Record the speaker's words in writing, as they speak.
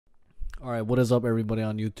All right, what is up, everybody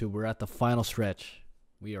on YouTube? We're at the final stretch.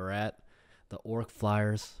 We are at the Orc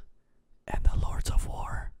Flyers and the Lords of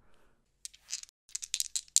War.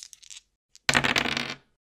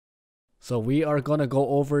 So we are going to go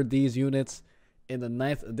over these units in the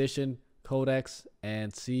 9th edition codex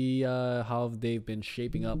and see how they've been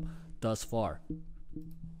shaping up thus far.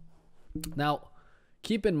 Now,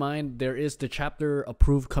 keep in mind, there is the chapter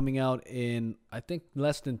approved coming out in, I think,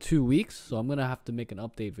 less than 2 weeks. So I'm going to have to make an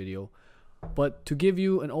update video. But to give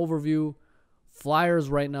you an overview, Flyers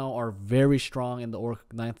right now are very strong in the Orc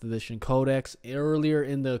 9th edition codex. Earlier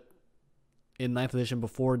in 9th edition,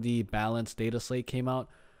 before the balanced data slate came out,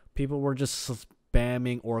 people were just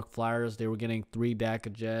spamming Orc Flyers. They were getting 3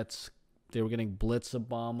 Dakka Jets. They were getting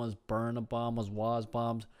Blitza-Bombers, Burna-Bombers,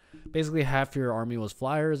 Wazboms. Basically, half your army was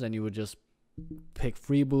Flyers, and you would just pick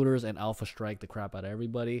freebooters and alpha strike the crap out of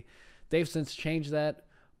everybody. They've since changed that,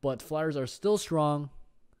 but Flyers are still strong.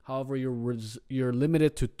 However, you're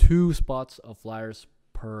limited to 2 spots of Flyers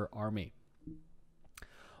per army.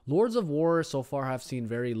 Lords of War so far have seen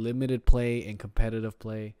very limited play and competitive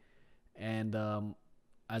play. And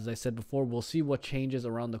as I said before, we'll see what changes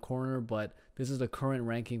around the corner. But this is the current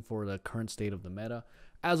ranking for the current state of the meta.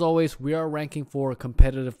 As always, we are ranking for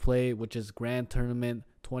competitive play, which is Grand Tournament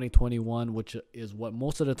 2021, which is what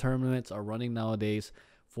most of the tournaments are running nowadays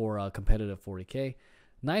for competitive 40K.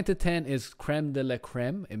 9 to 10 is creme de la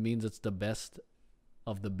creme. It means it's the best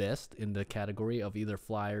of the best in the category of either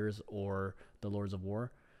Flyers or the Lords of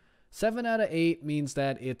War. 7 out of 8 means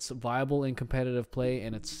that it's viable in competitive play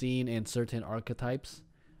and it's seen in certain archetypes.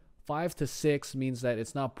 5 to 6 means that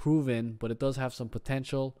it's not proven, but it does have some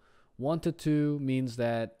potential. 1 to 2 means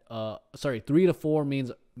that, 3 to 4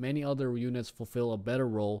 means many other units fulfill a better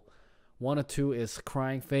role. 1 to 2 is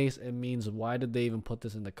crying face. It means, why did they even put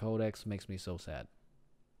this in the codex? Makes me so sad.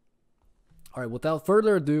 All right, without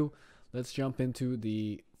further ado, let's jump into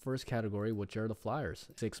the first category, which are the Flyers.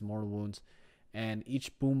 6 mortal wounds, and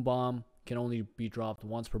each boom bomb can only be dropped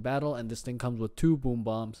once per battle, and this thing comes with 2 boom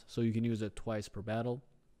bombs, so you can use it twice per battle.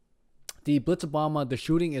 The Blitza-Bommer, the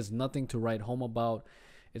shooting is nothing to write home about.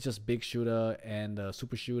 It's just big shooter and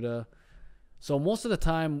super shooter. So most of the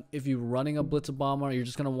time, if you're running a Blitza-Bommer, you're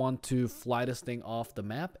just going to want to fly this thing off the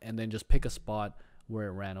map and then just pick a spot where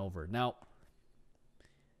it ran over. Now,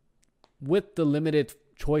 with the limited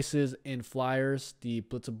choices in Flyers, the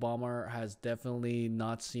Blitza-Bommer has definitely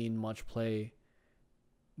not seen much play.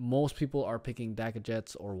 Most people are picking Dakka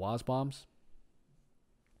Jets or Wazboms.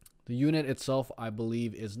 The unit itself, I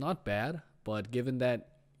believe, is not bad, but given that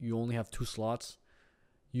you only have 2 slots,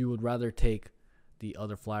 you would rather take the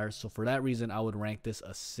other Flyers. So for that reason, I would rank this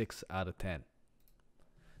a 6 out of 10.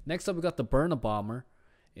 Next up, we got the Burna-Bommer.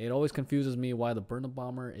 It always confuses me why the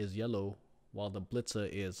Burna-Bomber is yellow while the Blitza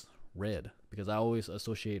is red, because I always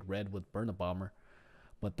associate red with Burna-Bomber,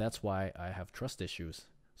 but that's why I have trust issues.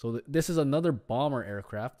 So this is another bomber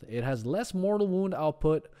aircraft. It has less mortal wound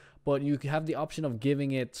output, but you have the option of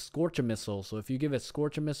giving it Scorcher missiles. So if you give it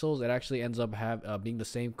Scorcher missiles, it actually ends up being the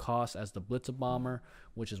same cost as the Blitza-Bommer,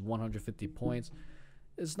 which is 150 points.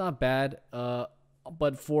 It's not bad,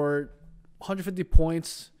 but for 150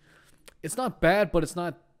 points, it's not bad, but it's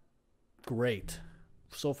not great.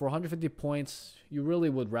 So for 150 points, you really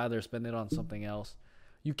would rather spend it on something else.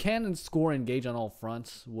 You can score engage on all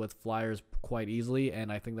fronts with Flyers quite easily,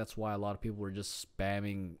 and I think that's why a lot of people were just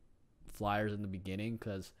spamming Flyers in the beginning,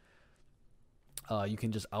 because you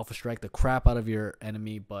can just alpha strike the crap out of your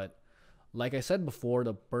enemy. But like I said before,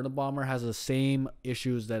 the Burna-Bommer has the same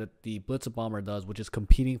issues that the Blitza-Bommer does, which is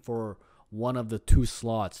competing for one of the 2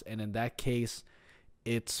 slots, and in that case,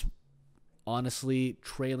 it's honestly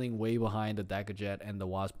trailing way behind the Dakka Jet and the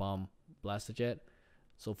Wazbom Blastajet.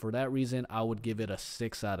 So for that reason, I would give it a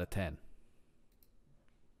 6 out of 10.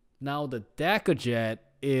 Now, the Dakka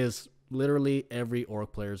Jet is literally every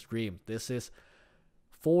Orc player's dream. This is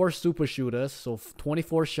 4 super shooters, so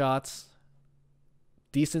 24 shots,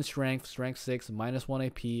 decent strength, strength 6, -1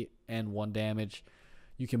 AP, and 1 damage.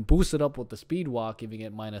 You can boost it up with the speed walk, giving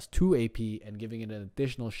it -2 AP and giving it an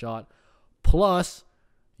additional shot. Plus,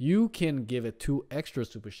 you can give it 2 extra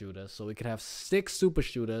super shooters, so it could have 6 super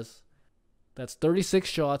shooters. That's 36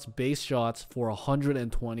 shots, base shots, for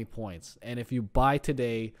 120 points. And if you buy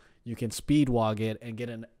today, you can speed walk it and get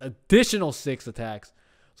an additional 6 attacks.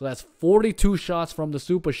 So that's 42 shots from the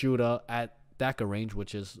super shooter at Dakka range,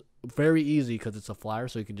 which is very easy because it's a Flyer,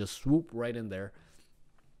 so you can just swoop right in there.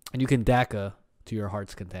 And you can Dakka to your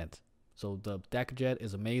heart's content. So the Dakka Jet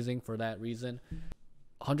is amazing for that reason.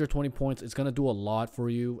 120 points, it's going to do a lot for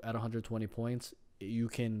you at 120 points. You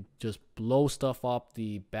can just blow stuff up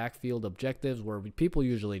the backfield objectives where people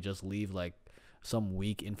usually just leave like some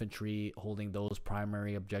weak infantry holding those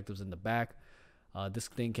primary objectives in the back. This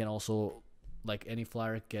thing can also, like any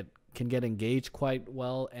flyer, can get engaged quite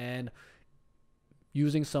well, and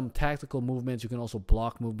using some tactical movements, you can also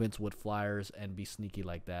block movements with flyers and be sneaky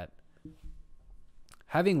like that.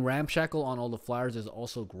 Having Ramshackle on all the flyers is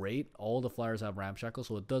also great. All the flyers have Ramshackle,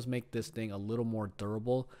 so it does make this thing a little more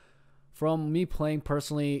durable. From me playing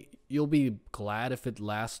personally, you'll be glad if it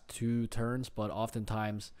lasts 2 turns, but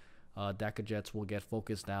oftentimes Dakka Jets will get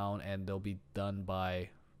focused down and they'll be done by...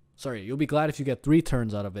 Sorry, you'll be glad if you get 3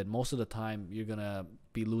 turns out of it. Most of the time, you're going to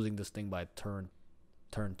be losing this thing by turn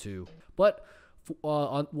 2. But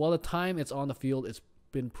while the time it's on the field, it's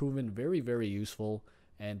been proven very, very useful,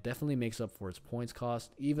 and definitely makes up for its points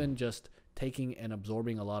cost. Even just taking and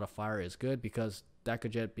absorbing a lot of fire is good, because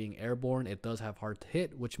Dakka Jet being airborne, it does have hard to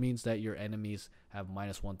hit, which means that your enemies have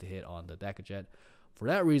 -1 to hit on the Dakka Jet. For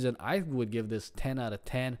that reason, I would give this 10 out of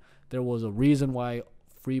 10. There was a reason why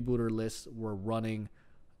freebooter lists were running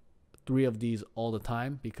 3 of these all the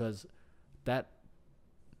time, because that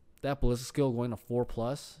ballista skill going to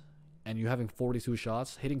 4+, and you having 42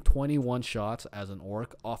 shots, hitting 21 shots as an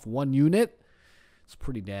orc off 1 unit, it's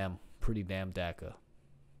pretty damn Dakka.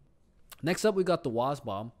 Next up, we got the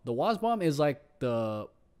Wazbom. The Wazbom is like the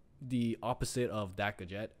opposite of Dakka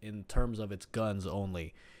Jet in terms of its guns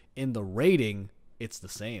only. In the rating, it's the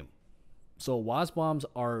same. So Wazboms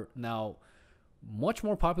are now much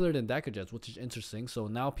more popular than Dakka Jets, which is interesting. So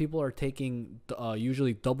now people are taking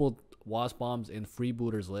usually double Wazboms in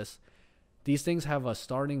freebooters lists. These things have a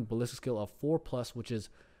starting ballista skill of 4+, which is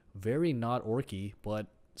very not orky, but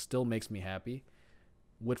still makes me happy.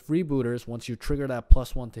 With freebooters, once you trigger that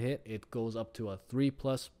 +1 to hit, it goes up to a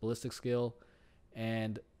 3+ ballistic skill,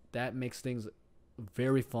 and that makes things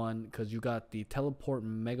very fun, because you got the teleport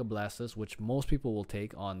Mega Blastus, which most people will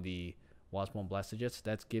take on the Wazbom Blastajets.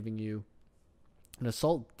 That's giving you an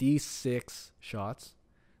assault D6 shots,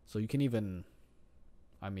 so you can even,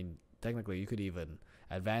 I mean, technically you could even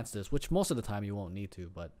advance this, which most of the time you won't need to,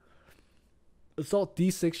 but assault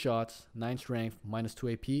D6 shots, 9 strength, -2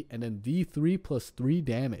 AP, and then D3 + 3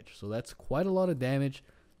 damage. So that's quite a lot of damage.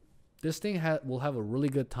 This thing will have a really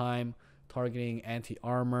good time targeting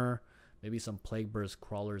anti-armor, maybe some Plague Burst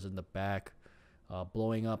crawlers in the back,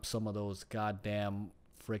 blowing up some of those goddamn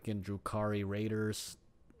freaking Drukhari raiders.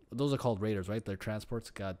 Those are called raiders, right? They're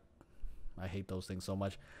transports. God, I hate those things so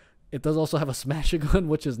much. It does also have a smasher gun,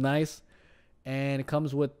 which is nice. And it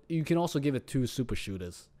comes with, you can also give it 2 super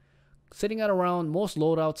shooters. Sitting at around, most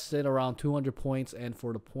loadouts sit around 200 points, and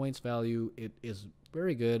for the points value, it is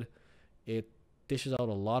very good. It dishes out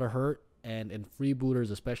a lot of hurt, and in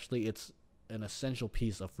freebooters especially, it's an essential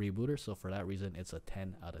piece of freebooter, so for that reason, it's a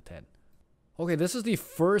 10 out of 10. Okay, this is the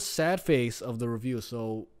first sad face of the review,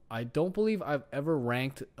 so I don't believe I've ever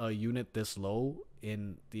ranked a unit this low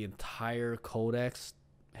in the entire codex.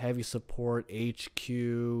 Heavy support,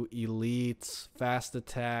 HQ, elites, fast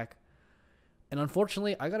attack. And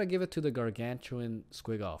unfortunately, I gotta give it to the Gargantuan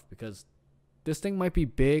Squiggoth, because this thing might be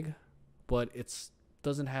big, but it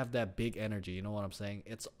doesn't have that big energy. You know what I'm saying?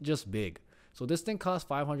 It's just big. So this thing costs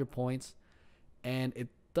 500 points, and it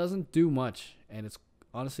doesn't do much, and it's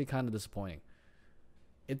honestly kind of disappointing.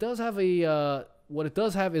 It does have a what it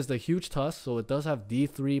does have is the huge tusk, so it does have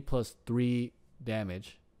D3 + 3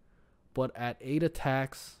 damage, but at 8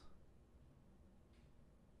 attacks,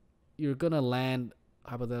 you're gonna land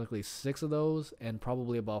hypothetically 6 of those, and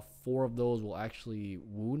probably about 4 of those will actually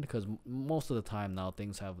wound, because most of the time now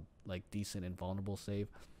things have like decent invulnerable save.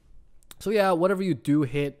 So yeah, whatever you do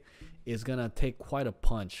hit is gonna take quite a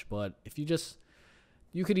punch, but if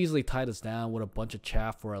you could easily tie this down with a bunch of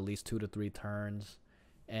chaff for at least 2 to 3 turns.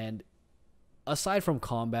 And aside from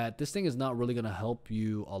combat, this thing is not really gonna help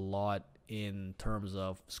you a lot in terms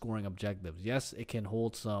of scoring objectives. Yes, it can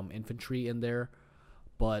hold some infantry in there,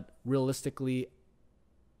 but realistically,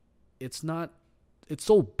 it's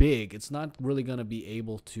so big, it's not really going to be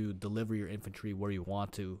able to deliver your infantry where you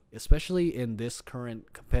want to, especially in this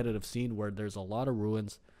current competitive scene where there's a lot of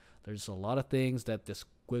ruins. There's a lot of things that this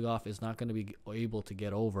Squiggoth is not going to be able to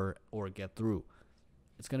get over or get through.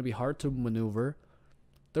 It's going to be hard to maneuver.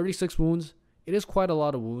 36 wounds, it is quite a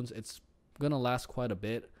lot of wounds. It's going to last quite a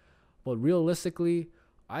bit, but realistically,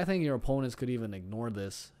 I think your opponents could even ignore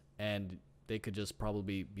this, and they could just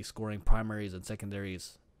probably be scoring primaries and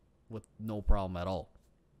secondaries with no problem at all.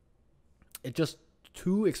 It's just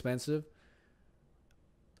too expensive.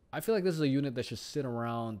 I feel like this is a unit that should sit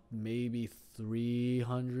around maybe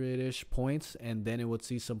 300-ish points, and then it would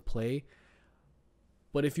see some play.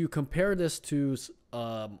 But if you compare this to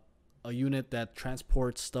a unit that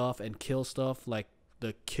transports stuff and kills stuff, like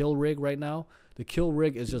the kill rig right now, the kill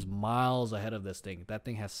rig is just miles ahead of this thing. That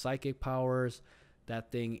thing has psychic powers.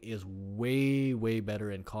 That thing is way, way better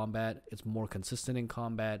in combat. It's more consistent in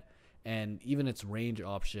combat. And even its range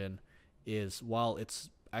option is, while it's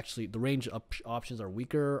actually, the range options are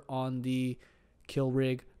weaker on the kill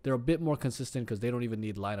rig, they're a bit more consistent because they don't even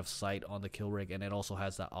need line of sight on the kill rig. And it also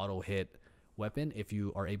has that auto hit weapon if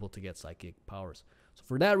you are able to get psychic powers. So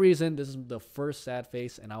for that reason, this is the first sad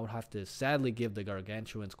face, and I would have to sadly give the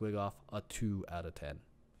Gargantuan Squiggoth a 2 out of 10.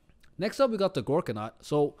 Next up, we got the Gorkanaut.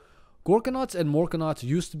 So Gorkanauts and Morkanauts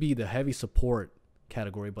used to be the heavy support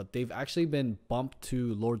category, but they've actually been bumped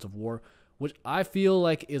to Lords of War, which I feel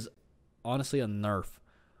like is honestly a nerf.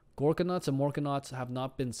 Gorkanauts and Morkanauts have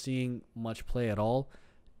not been seeing much play at all,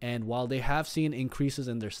 and while they have seen increases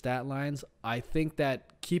in their stat lines, I think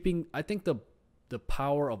that the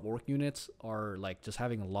power of Ork units are like just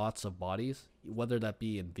having lots of bodies, whether that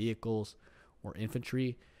be in vehicles or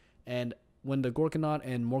infantry. And when the Gorkanaut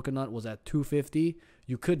and Morkanaut was at 250,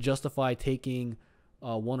 you could justify taking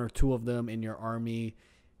 1 or 2 of them in your army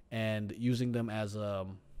and using them as a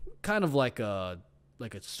kind of like a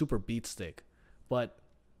super beat stick. But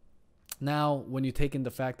now when you take in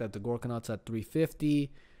the fact that the Gorkanaut's at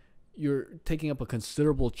 350, you're taking up a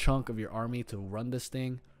considerable chunk of your army to run this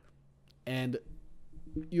thing. And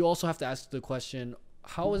you also have to ask the question,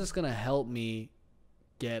 how is this going to help me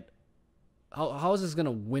get, how is this going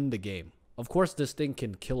to win the game? Of course, this thing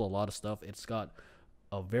can kill a lot of stuff. It's got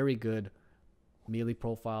a very good melee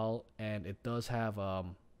profile, and it does have, so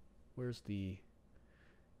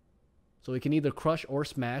it can either crush or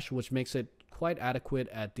smash, which makes it quite adequate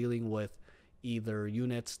at dealing with either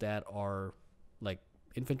units that are like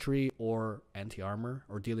infantry or anti-armor,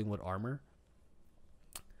 or dealing with armor.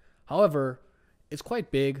 However, it's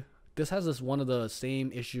quite big. This has one of the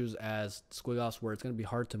same issues as Squiggoths, where it's going to be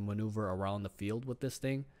hard to maneuver around the field with this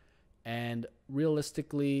thing. And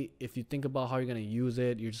realistically, if you think about how you're going to use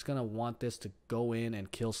it, you're just going to want this to go in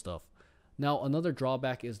and kill stuff. Now, another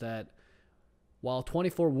drawback is that while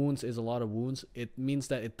 24 wounds is a lot of wounds, it means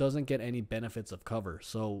that it doesn't get any benefits of cover.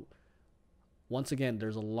 So once again,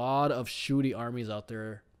 there's a lot of shooty armies out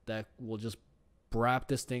there that will just brap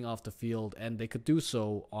this thing off the field, and they could do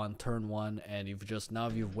so on turn 1, and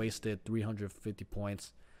you've wasted 350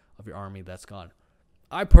 points of your army. That's gone.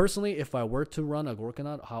 I personally, if I were to run a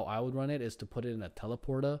Gorkanaut, how I would run it is to put it in a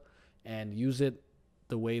teleporter and use it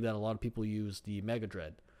the way that a lot of people use the Mega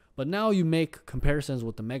Dread. But now you make comparisons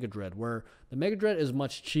with the Mega Dread, where the Mega Dread is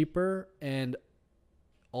much cheaper, and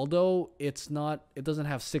although it doesn't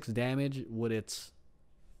have 6 damage with its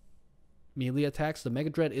melee attacks, the Mega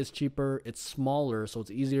Dread is cheaper. It's smaller, so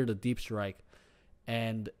it's easier to deep strike,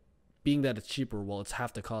 and being that it's cheaper, well, it's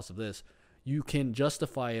half the cost of this, you can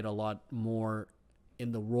justify it a lot more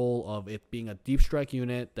in the role of it being a deep strike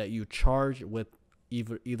unit that you charge with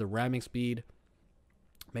either ramming speed.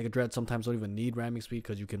 Mega Dread sometimes don't even need ramming speed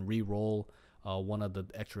because you can re-roll one of the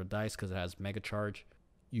extra dice because it has Mega Charge.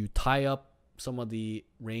 You tie up some of the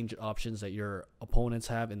range options that your opponents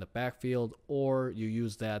have in the backfield, or you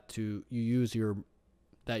use that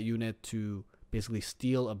unit to basically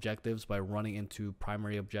steal objectives by running into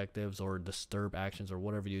primary objectives or disturb actions or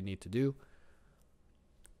whatever you need to do.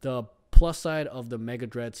 The plus side of the Mega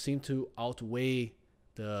Dread seem to outweigh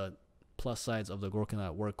the plus sides of the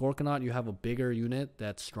Gorkanaut, where Gorkanaut you have a bigger unit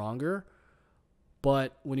that's stronger,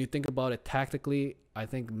 but when you think about it tactically, I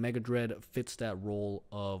think Mega Dread fits that role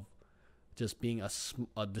of just being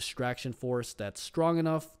a distraction force that's strong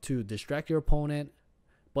enough to distract your opponent,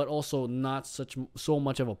 but also not so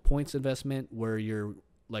much of a points investment where you're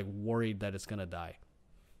like worried that it's gonna die.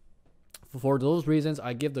 For those reasons,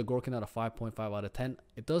 I give the Gorkanaut a 5.5 out of 10.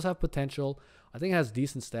 It does have potential. I think it has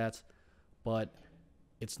decent stats, but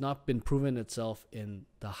it's not been proven itself in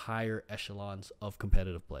the higher echelons of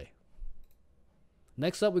competitive play.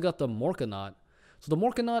 Next up, we got the Morkanaut. So the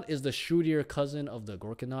Morkanaut is the shootier cousin of the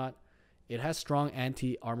Gorkanaut. It has strong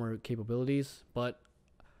anti-armor capabilities, but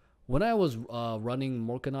when I was running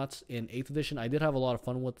Morkanauts in 8th edition, I did have a lot of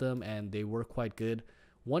fun with them, and they were quite good.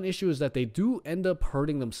 One issue is that they do end up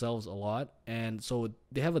hurting themselves a lot, and so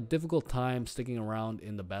they have a difficult time sticking around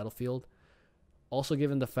in the battlefield. Also,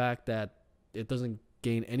 given the fact that it doesn't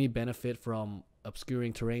gain any benefit from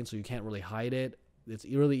obscuring terrain, so you can't really hide it, it's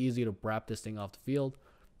really easy to brap this thing off the field.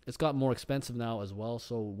 It's got more expensive now as well,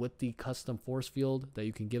 so with the custom force field that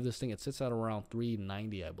you can give this thing, it sits at around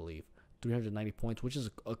 390, I believe. 390 points, which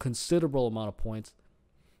is a considerable amount of points.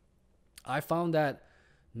 I found that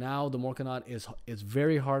now the Morkanaut is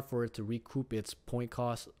very hard for it to recoup its point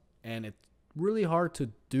cost, and it's really hard to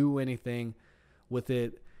do anything with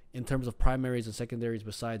it in terms of primaries and secondaries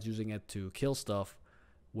besides using it to kill stuff,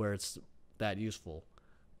 where that useful.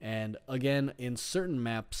 And again, in certain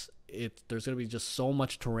maps, there's going to be just so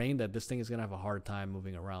much terrain that this thing is going to have a hard time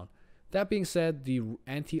moving around. That being said, the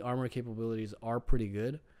anti-armor capabilities are pretty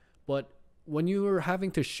good, but when you're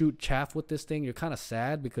having to shoot chaff with this thing, you're kind of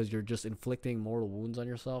sad because you're just inflicting mortal wounds on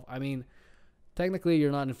yourself. I mean, technically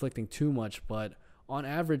you're not inflicting too much, but on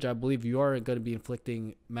average, I believe you are going to be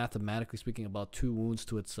inflicting, mathematically speaking, about 2 wounds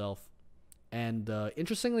to itself. And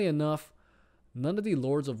interestingly enough, none of the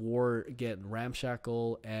Lords of War get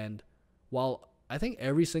ramshackle, and while I think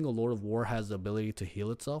every single Lord of War has the ability to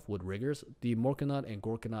heal itself with rigors, the Morkanaut and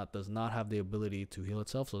Gorkanaut does not have the ability to heal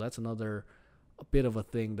itself, so that's another bit of a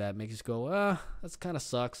thing that makes you go, that kind of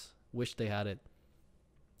sucks. Wish they had it.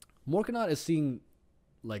 Morkanaut is seeing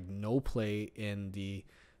like no play in the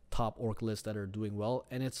top orc lists that are doing well,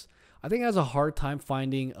 and I think it has a hard time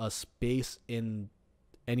finding a space in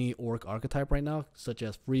any orc archetype right now, such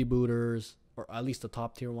as freebooters, or at least the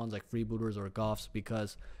top tier ones like freebooters or goths,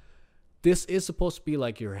 because this is supposed to be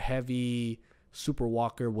like your heavy super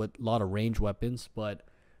walker with a lot of range weapons, but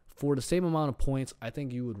for the same amount of points, I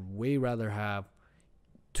think you would way rather have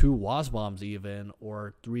 2 Wazboms even,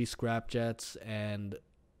 or 3 scrap jets, and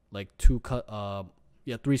like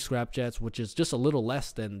 3 scrap jets, which is just a little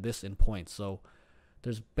less than this in points. So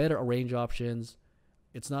there's better range options.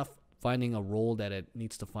 It's not finding a role that it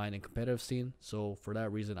needs to find in competitive scene. So for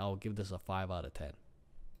that reason, I'll give this a 5 out of 10.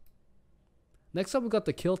 Next up, we got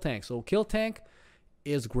the kill tank. So kill tank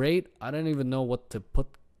is great. I don't even know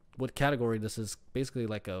what category this is. Basically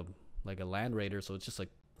like a land raider. So it's just like,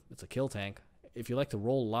 it's a kill tank. If you like to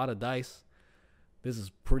roll a lot of dice, this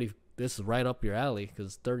is right up your alley,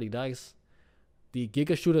 because 30 dice. The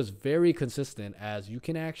Giga Shooter is very consistent, as you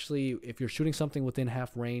can actually, if you're shooting something within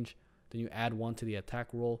half range, then you add 1 to the attack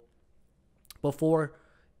roll. Before,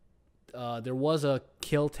 there was a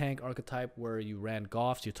kill tank archetype where you ran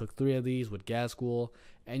Goths. You took 3 of these with Gazgul,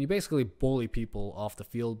 and you basically bully people off the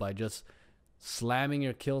field by just slamming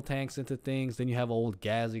your kill tanks into things. Then you have old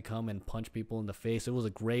Gazzy come and punch people in the face. It was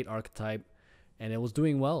a great archetype, and it was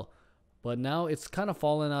doing well. But now it's kind of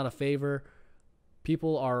fallen out of favor.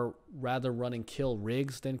 People are rather running kill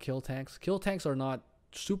rigs than kill tanks. Kill tanks are not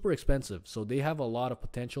super expensive, so they have a lot of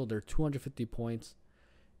potential. They're 250 points.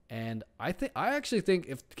 And I actually think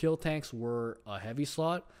if kill tanks were a heavy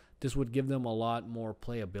slot, this would give them a lot more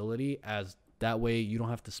playability, as that way you don't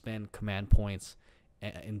have to spend command points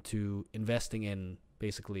into investing in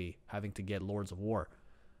basically having to get Lords of War.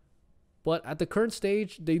 But at the current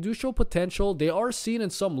stage, they do show potential. They are seen in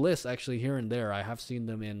some lists actually here and there. I have seen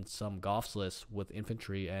them in some Goths lists with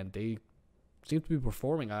infantry, and they seem to be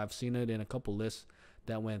performing. I've seen it in a couple lists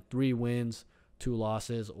that went 3 wins, 2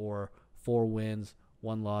 losses, or 4 wins,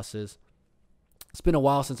 1 losses. It's been a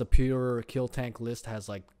while since a pure kill tank list has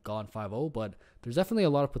like gone 5-0, but there's definitely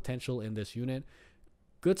a lot of potential in this unit.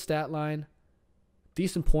 Good stat line,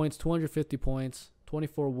 decent points, 250 points,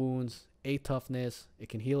 24 wounds, 8 toughness. It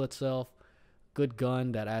can heal itself. Good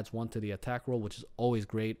gun that adds 1 to the attack roll, which is always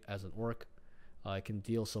great as an orc. It can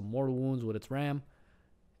deal some mortal wounds with its ram.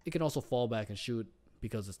 It can also fall back and shoot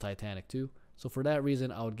because it's Titanic too. So for that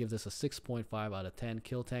reason, I would give this a 6.5 out of 10.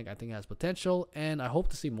 Kill tank, I think, has potential, and I hope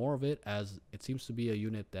to see more of it, as it seems to be a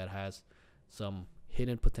unit that has some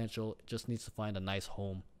hidden potential. It just needs to find a nice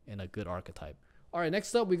home in a good archetype. All right,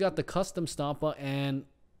 next up, we got the Kustom Stompa, and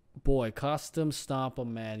boy, Kustom Stompa,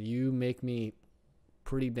 man, you make me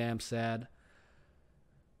pretty damn sad.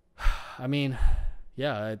 I mean,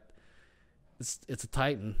 yeah, it's a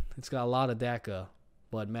Titan. It's got a lot of Dakka.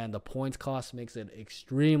 But man, the points cost makes it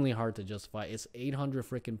extremely hard to justify. It's 800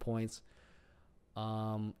 freaking points.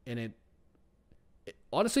 And it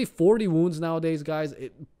honestly, 40 wounds nowadays, guys,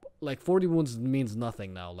 like 40 wounds means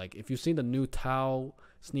nothing now. Like if you've seen the new Tau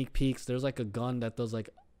sneak peeks, there's like a gun that does like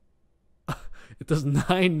it does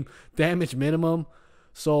 9 damage minimum.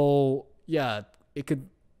 So yeah,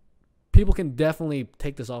 people can definitely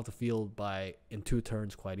take this off the field in 2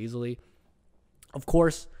 turns quite easily. Of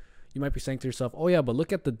course, you might be saying to yourself, oh yeah, but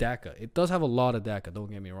look at the Dakka. It does have a lot of Dakka, don't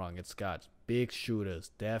get me wrong. It's got big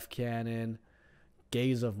shooters, Def Cannon,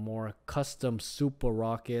 Gaze of More, custom super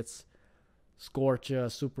rockets, Scorcha,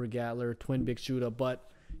 Super Gatler, Twin Big Shooter. But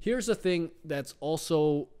here's the thing that's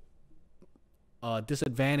also a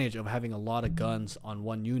disadvantage of having a lot of guns on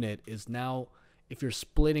one unit is now if you're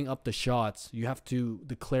splitting up the shots, you have to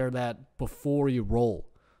declare that before you roll.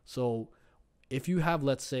 So if you have,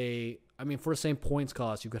 let's say, I mean, for the same points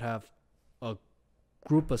cost, you could have a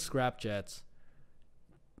group of scrap jets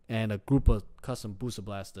and a group of custom booster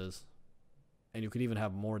blasters, and you could even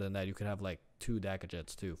have more than that. You could have like 2 Dakka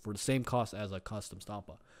Jets too for the same cost as a Kustom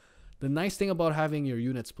Stompa. The nice thing about having your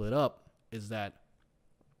unit split up is that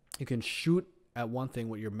you can shoot at one thing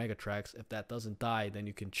with your Megatrax. If that doesn't die, then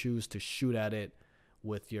you can choose to shoot at it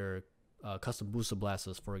with your custom booster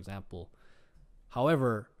blasters, for example.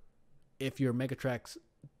 However, if your Megatrax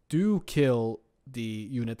do kill the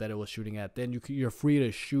unit that it was shooting at, then you're free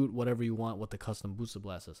to shoot whatever you want with the custom booster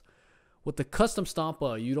blasters. With the Kustom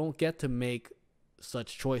Stompa, you don't get to make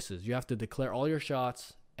such choices. You have to declare all your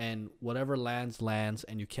shots, and whatever lands,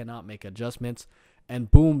 and you cannot make adjustments. And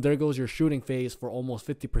boom, there goes your shooting phase for almost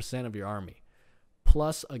 50% of your army.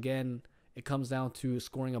 Plus, again, it comes down to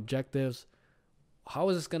scoring objectives. How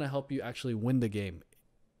is this going to help you actually win the game?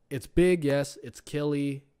 It's big, yes. It's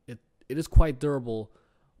killy. It is quite durable.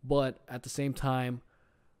 But at the same time,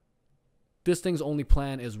 this thing's only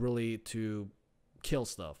plan is really to kill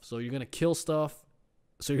stuff. So you're going to kill stuff.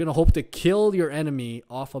 So you're going to hope to kill your enemy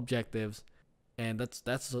off objectives. And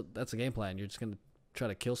that's a game plan. You're just going to try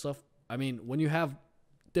to kill stuff. I mean, when you have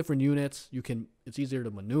different units, it's easier to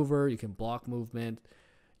maneuver. You can block movement.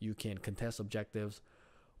 You can contest objectives.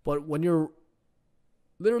 But when you're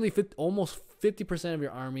literally almost 50% of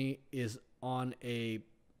your army is on a,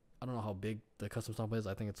 I don't know how big the Kustom Stompa is.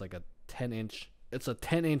 I think it's like a 10-inch. It's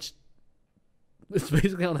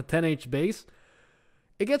basically on a 10-inch base.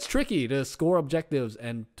 It gets tricky to score objectives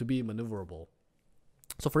and to be maneuverable.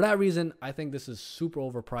 So for that reason, I think this is super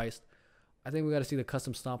overpriced. I think we got to see the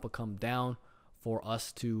Kustom Stompa come down for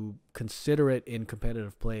us to consider it in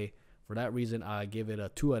competitive play. For that reason, I give it a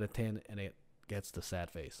 2 out of 10, and it gets the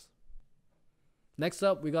sad face. Next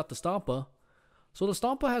up, we got the Stompa. So the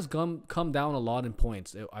Stompa has come down a lot in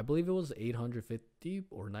points. I believe it was 850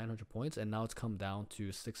 or 900 points, and now it's come down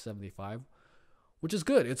to 675, which is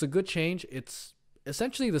good. It's a good change. It's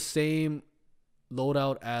essentially the same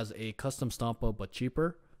loadout as a Kustom Stompa, but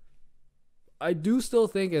cheaper. I do still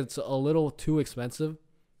think it's a little too expensive.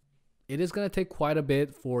 It is going to take quite a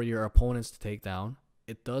bit for your opponents to take down.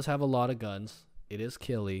 It does have a lot of guns. It is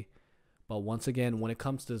killy. But once again, when it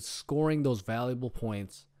comes to scoring those valuable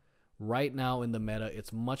points, right now in the meta,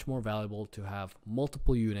 it's much more valuable to have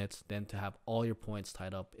multiple units than to have all your points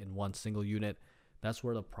tied up in one single unit. That's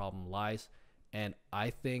where the problem lies. And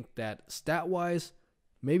I think that stat-wise,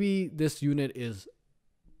 maybe this unit is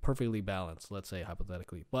perfectly balanced, let's say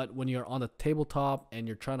hypothetically. But when you're on the tabletop and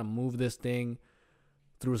you're trying to move this thing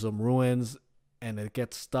through some ruins and it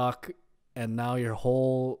gets stuck, and now your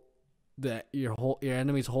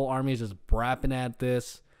enemy's whole army is just brapping at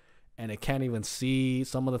this, and it can't even see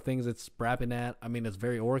some of the things it's brapping at. I mean, it's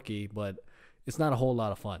very orky, but it's not a whole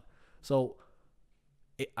lot of fun. So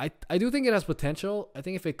I do think it has potential. I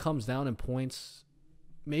think if it comes down in points,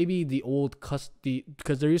 maybe the old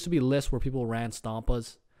because there used to be lists where people ran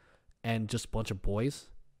Stompas and just a bunch of boys.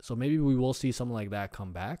 So maybe we will see something like that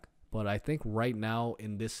come back. But I think right now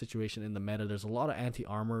in this situation in the meta, there's a lot of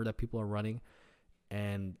anti-armor that people are running,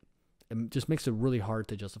 and it just makes it really hard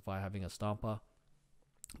to justify having a Stompa.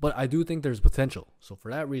 But I do think there's potential. So for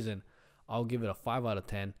that reason, I'll give it a 5 out of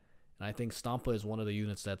 10. And I think Stompa is one of the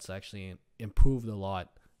units that's actually improved a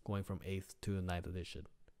lot going from 8th to 9th edition.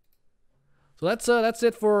 So that's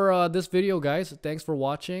it for this video, guys. Thanks for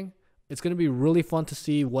watching. It's going to be really fun to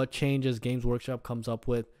see what changes Games Workshop comes up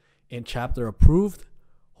with in Chapter Approved.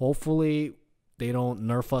 Hopefully, they don't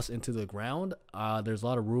nerf us into the ground. There's a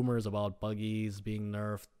lot of rumors about buggies being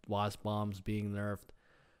nerfed, Wazboms being nerfed.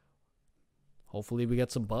 Hopefully, we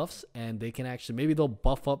get some buffs, and they can actually, maybe they'll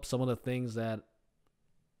buff up some of the things that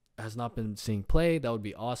has not been seeing play. That would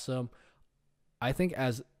be awesome. I think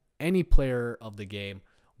as any player of the game,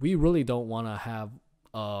 we really don't want to have,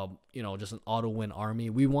 just an auto-win army.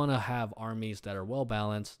 We want to have armies that are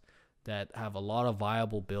well-balanced, that have a lot of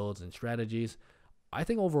viable builds and strategies. I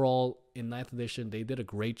think overall, in 9th edition, they did a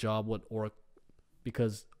great job with Ork,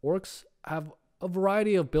 because Orks have a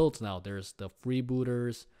variety of builds now. There's the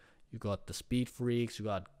freebooters, you got the speed freaks, you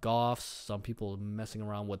got Goths, some people messing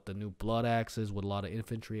around with the new blood axes with a lot of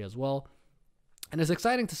infantry as well. And it's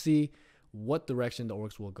exciting to see what direction the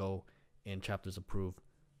Orks will go in Chapters Approved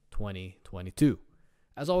 2022.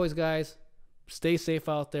 As always, guys, stay safe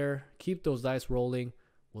out there. Keep those dice rolling.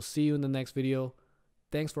 We'll see you in the next video.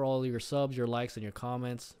 Thanks for all your subs, your likes, and your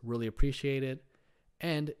comments. Really appreciate it.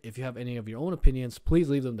 And if you have any of your own opinions, please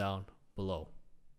leave them down below.